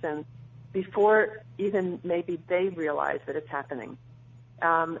person before even maybe they realize that it's happening.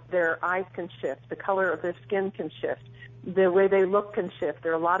 Their eyes can shift. The color of their skin can shift. The way they look can shift.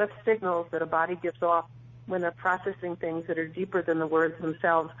 There are a lot of signals that a body gives off when they're processing things that are deeper than the words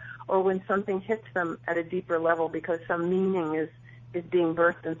themselves, or when something hits them at a deeper level because some meaning is being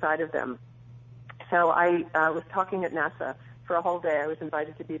birthed inside of them. So I was talking at NASA for a whole day. I was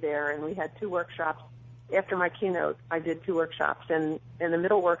invited to be there, and we had 2 workshops. After my keynote, I did 2 workshops, and in the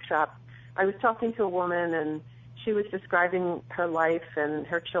middle workshop, I was talking to a woman, and she was describing her life and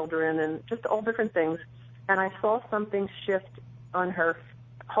her children and just all different things, and I saw something shift on her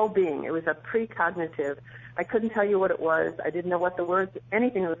whole being. It was a precognitive. I couldn't tell you what it was. I didn't know what the words,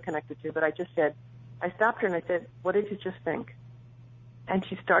 anything it was connected to, but I just said, I stopped her and I said, what did you just think? And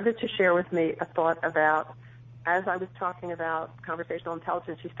she started to share with me a thought about, as I was talking about conversational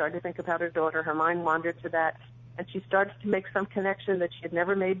intelligence, she started to think about her daughter. Her mind wandered to that. And she started to make some connection that she had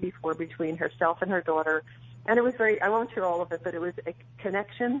never made before between herself and her daughter. And it was I won't share all of it, but it was a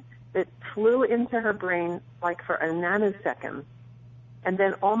connection that flew into her brain like for a nanosecond and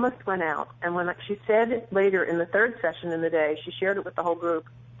then almost went out. And when she said later in the 3rd session in the day, she shared it with the whole group,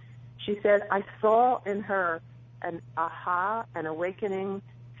 she said, I saw in her an aha, an awakening,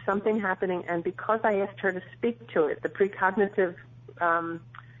 something happening, and because I asked her to speak to it, the precognitive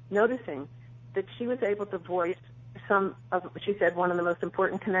noticing, that she was able to voice she said, one of the most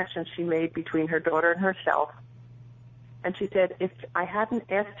important connections she made between her daughter and herself. And she said, if I hadn't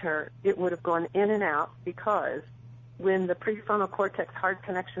asked her, it would have gone in and out, because when the prefrontal cortex heart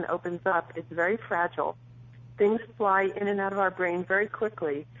connection opens up, it's very fragile. Things fly in and out of our brain very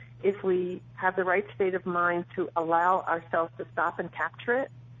quickly. If we have the right state of mind to allow ourselves to stop and capture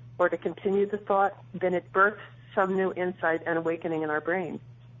it or to continue the thought, then it births some new insight and awakening in our brain.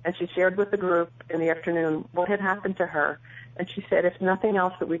 And she shared with the group in the afternoon what had happened to her. And she said, if nothing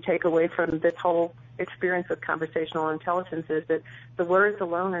else that we take away from this whole experience with conversational intelligence is that the words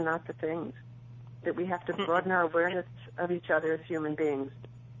alone are not the things. that we have to broaden our awareness of each other as human beings.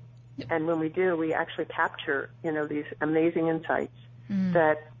 And when we do, we actually capture, these amazing insights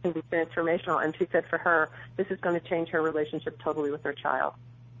that can be transformational. And she said for her, this is going to change her relationship totally with her child,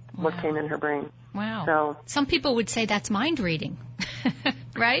 what came in her brain. Wow. So some people would say that's mind reading,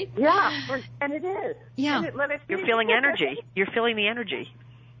 right? Yeah, and it is. Yeah. You're feeling energy. You're feeling the energy.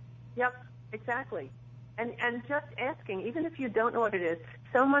 Yep, exactly. And just asking, even if you don't know what it is,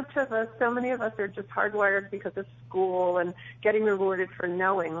 so many of us are just hardwired because of school and getting rewarded for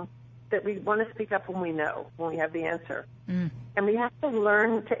knowing that we want to speak up when we know, when we have the answer. And we have to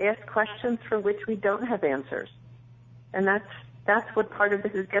learn to ask questions for which we don't have answers. And that's what part of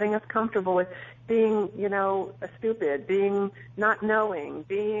this is, getting us comfortable with being, stupid, being not knowing,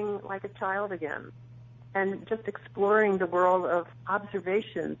 being like a child again, and just exploring the world of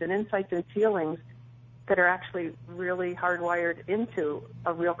observations and insights and feelings that are actually really hardwired into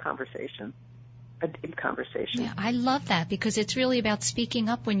a real conversation, a deep conversation. Yeah, I love that, because it's really about speaking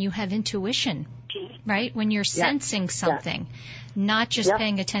up when you have intuition, right? When you're sensing something, not just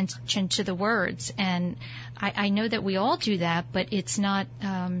paying attention to the words. And I know that we all do that, but it's not,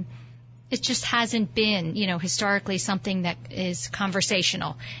 it just hasn't been, historically something that is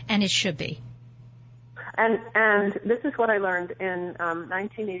conversational, and it should be. And this is what I learned in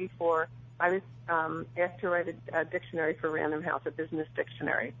 1984. I was asked to write a dictionary for Random House, a business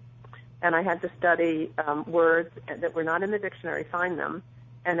dictionary. And I had to study words that were not in the dictionary, find them.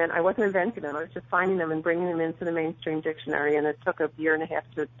 And then I wasn't inventing them. I was just finding them and bringing them into the mainstream dictionary. And it took a year and a half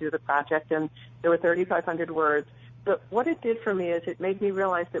to do the project. And there were 3,500 words. But what it did for me is it made me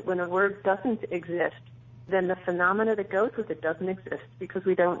realize that when a word doesn't exist, then the phenomena that goes with it doesn't exist, because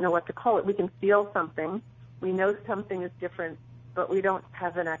we don't know what to call it. We can feel something. We know something is different, but we don't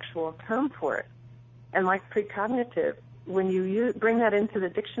have an actual term for it. And like precognitive, when you bring that into the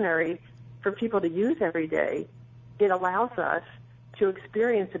dictionary for people to use every day, it allows us to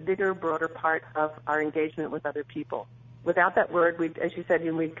experience a bigger, broader part of our engagement with other people. Without that word, as you said,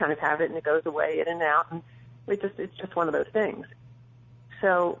 we kind of have it and it goes away in and out, and it's just one of those things.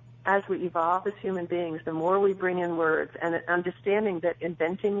 So as we evolve as human beings, the more we bring in words, and understanding that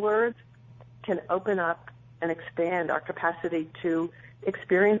inventing words can open up and expand our capacity to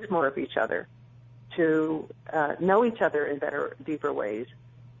experience more of each other, to know each other in better, deeper ways.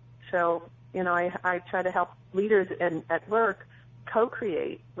 So, I try to help leaders at work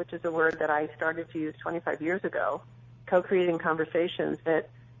co-create, which is a word that I started to use 25 years ago, co-creating conversations, that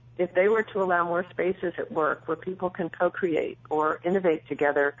if they were to allow more spaces at work where people can co-create or innovate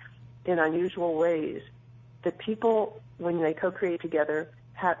together in unusual ways, that people, when they co-create together,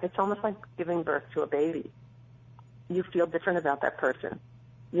 it's almost like giving birth to a baby. You feel different about that person.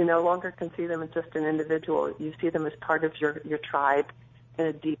 You no longer can see them as just an individual. You see them as part of your tribe in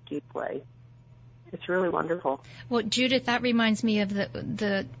a deep, deep way. It's really wonderful. Well, Judith, that reminds me of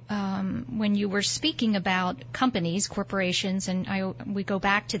the when you were speaking about companies, corporations, and we go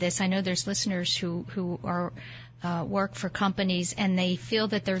back to this. I know there's listeners who are work for companies, and they feel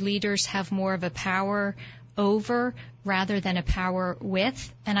that their leaders have more of a power over rather than a power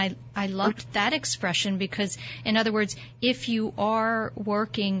with. And I loved that expression, because, in other words, if you are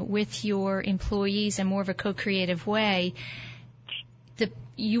working with your employees in more of a co-creative way,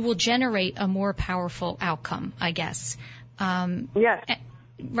 you will generate a more powerful outcome, I guess. Yes.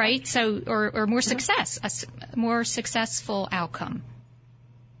 Right? So, or more success, a more successful outcome.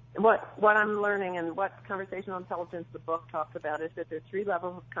 What I'm learning, and what Conversational Intelligence, the book, talks about, is that there are 3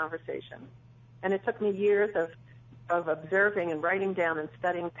 levels of conversation. And it took me years of observing and writing down and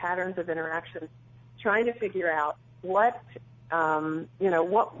studying patterns of interaction, trying to figure out what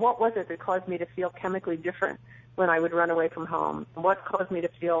was it that caused me to feel chemically different when I would run away from home? What caused me to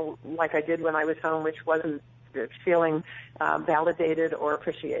feel like I did when I was home, which wasn't feeling validated or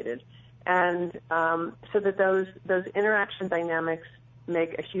appreciated? And so that those interaction dynamics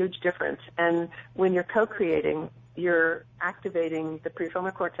make a huge difference. And when you're co-creating, you're activating the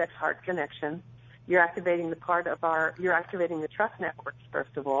prefrontal cortex heart connection. You're activating the trust networks,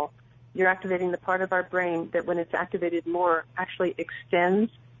 first of all. You're activating the part of our brain that, when it's activated more, actually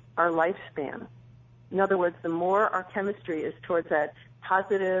extends our lifespan. In other words, the more our chemistry is towards that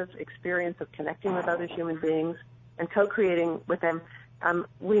positive experience of connecting with other human beings and co-creating with them,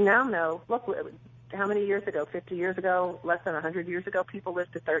 we now know, look, how many years ago, 50 years ago, less than 100 years ago, people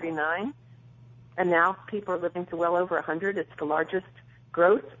lived to 39. And now people are living to well over 100. It's the largest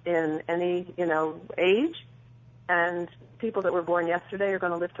growth in any, age. And people that were born yesterday are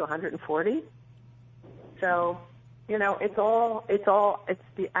going to live to 140. So, it's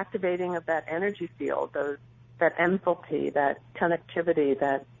the activating of that energy field, that enthalpy, that connectivity,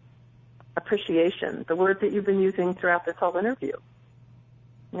 that appreciation, the word that you've been using throughout this whole interview.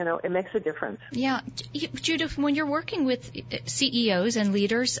 You know, it makes a difference. Yeah. Judith, when you're working with CEOs and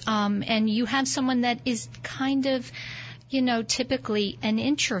leaders, and you have someone that is kind of, you know, typically an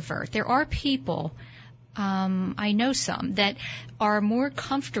introvert, there are people, I know some, that are more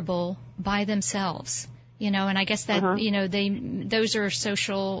comfortable by themselves. You know, and I guess that, you know, those are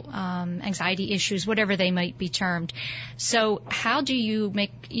social anxiety issues, whatever they might be termed. So how do you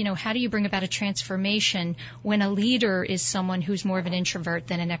bring about a transformation when a leader is someone who's more of an introvert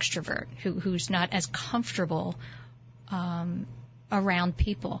than an extrovert, who's not as comfortable around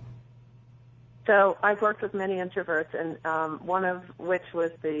people? So I've worked with many introverts, and one of which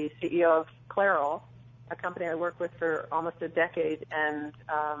was the CEO of Clairol, a company I worked with for almost a decade, and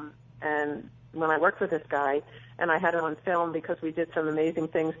when I worked with this guy, and I had him on film because we did some amazing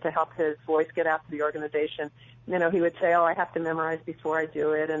things to help his voice get out to the organization. You know, he would say, "Oh, I have to memorize before I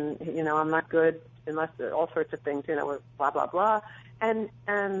do it," and you know, I'm not good unless all sorts of things. You know, blah blah blah. And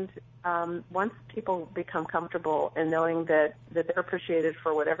once people become comfortable in knowing that they're appreciated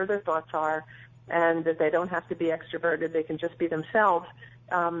for whatever their thoughts are, and that they don't have to be extroverted, they can just be themselves.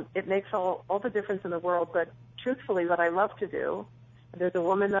 It makes all the difference in the world. But truthfully, what I love to do. There's a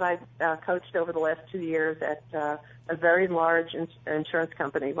woman that I've coached over the last 2 years at a very large insurance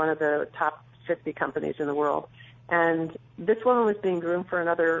company, one of the top 50 companies in the world. And this woman was being groomed for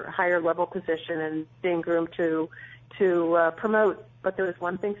another higher level position and being groomed to promote. But there was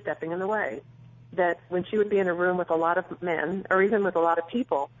one thing stepping in the way, that when she would be in a room with a lot of men or even with a lot of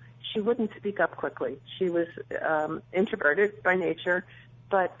people, she wouldn't speak up quickly. She was introverted by nature,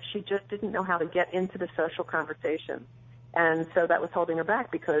 but she just didn't know how to get into the social conversation. And so that was holding her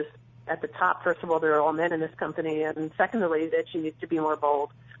back because at the top, first of all, there are all men in this company, and secondly, that she needs to be more bold.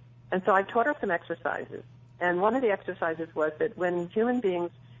 And so I taught her some exercises. And one of the exercises was that when human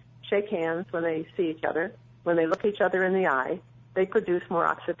beings shake hands, when they see each other, when they look each other in the eye, they produce more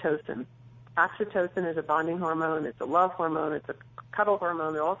oxytocin. Oxytocin is a bonding hormone. It's a love hormone. It's a cuddle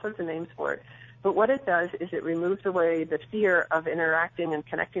hormone. There are all sorts of names for it. But what it does is it removes away the fear of interacting and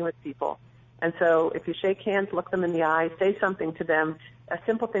connecting with people. And so if you shake hands, look them in the eye, say something to them, a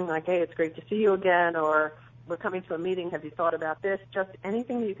simple thing like, "Hey, it's great to see you again," or "We're coming to a meeting. Have you thought about this?" Just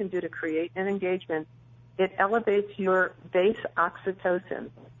anything that you can do to create an engagement, it elevates your base oxytocin.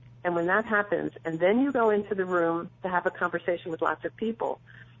 And when that happens, and then you go into the room to have a conversation with lots of people,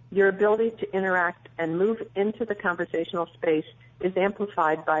 your ability to interact and move into the conversational space is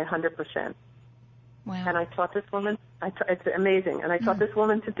amplified by 100%. Wow. And I taught this woman, it's amazing, and I taught this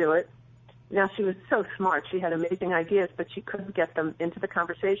woman to do it. Now, she was so smart. She had amazing ideas, but she couldn't get them into the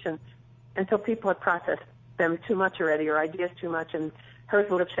conversation until people had processed them too much already, or ideas too much, and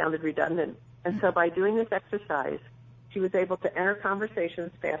hers would have sounded redundant. And so by doing this exercise, she was able to enter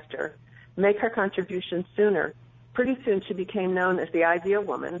conversations faster, make her contributions sooner. Pretty soon she became known as the ideal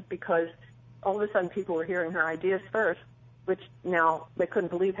woman because all of a sudden people were hearing her ideas first, which now they couldn't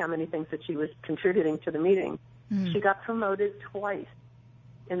believe how many things that she was contributing to the meeting. She got promoted twice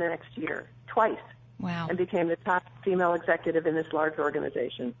in the next year. Twice. Wow. And became the top female executive in this large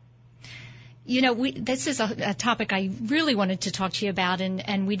organization. You know, this is a topic I really wanted to talk to you about,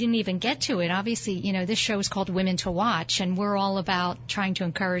 and we didn't even get to it. Obviously, you know, this show is called Women to Watch, and we're all about trying to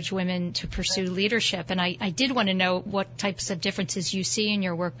encourage women to pursue leadership. And I did want to know what types of differences you see in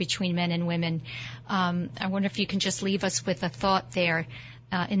your work between men and women. I wonder if you can just leave us with a thought there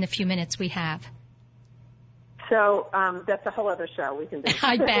in the few minutes we have. So that's a whole other show we can do.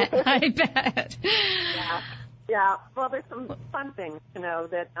 I bet. Yeah. Well, there's some fun things to know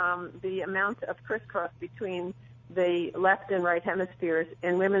that the amount of crisscross between the left and right hemispheres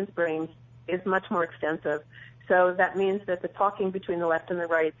in women's brains is much more extensive. So that means that the talking between the left and the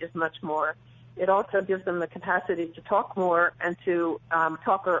right is much more. It also gives them the capacity to talk more and to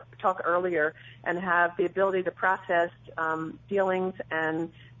talk earlier and have the ability to process feelings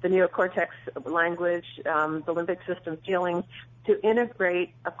and the neocortex language, the limbic system feelings, to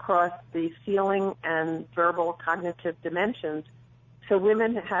integrate across the feeling and verbal cognitive dimensions. So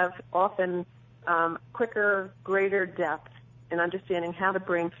women have often quicker, greater depth in understanding how to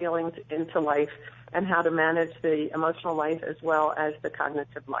bring feelings into life and how to manage the emotional life as well as the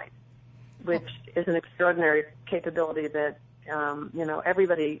cognitive life, which is an extraordinary capability that,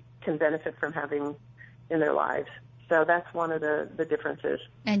 everybody can benefit from having in their lives. So that's one of the differences.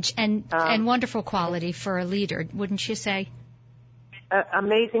 And wonderful quality for a leader, wouldn't you say?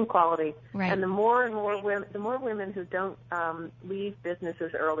 Amazing quality. Right. And the more women who don't leave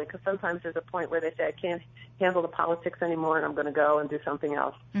businesses early, because sometimes there's a point where they say, I can't handle the politics anymore and I'm going to go and do something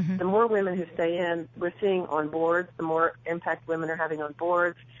else. Mm-hmm. The more women who stay in, we're seeing on boards, the more impact women are having on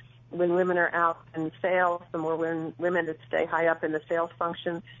boards. when women are out in sales, the more women that stay high up in the sales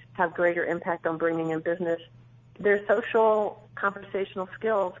function have greater impact on bringing in business. Their social conversational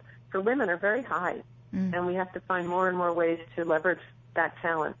skills for women are very high, and we have to find more and more ways to leverage that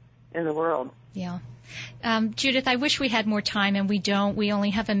talent in the world. Yeah. Judith, I wish we had more time, and we don't. We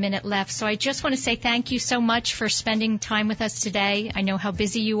only have a minute left. So I just want to say thank you so much for spending time with us today. I know how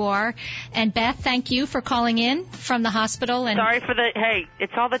busy you are. And Beth, thank you for calling in from the hospital. And sorry for hey,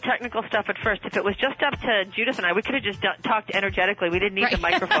 it's all the technical stuff at first. If it was just up to Judith and I, we could have just talked energetically. We didn't need the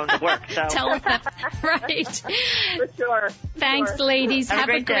microphone to work. So. Right. For sure. Thanks, ladies. Have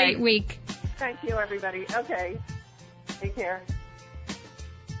a great week. Thank you, everybody. Okay. Take care.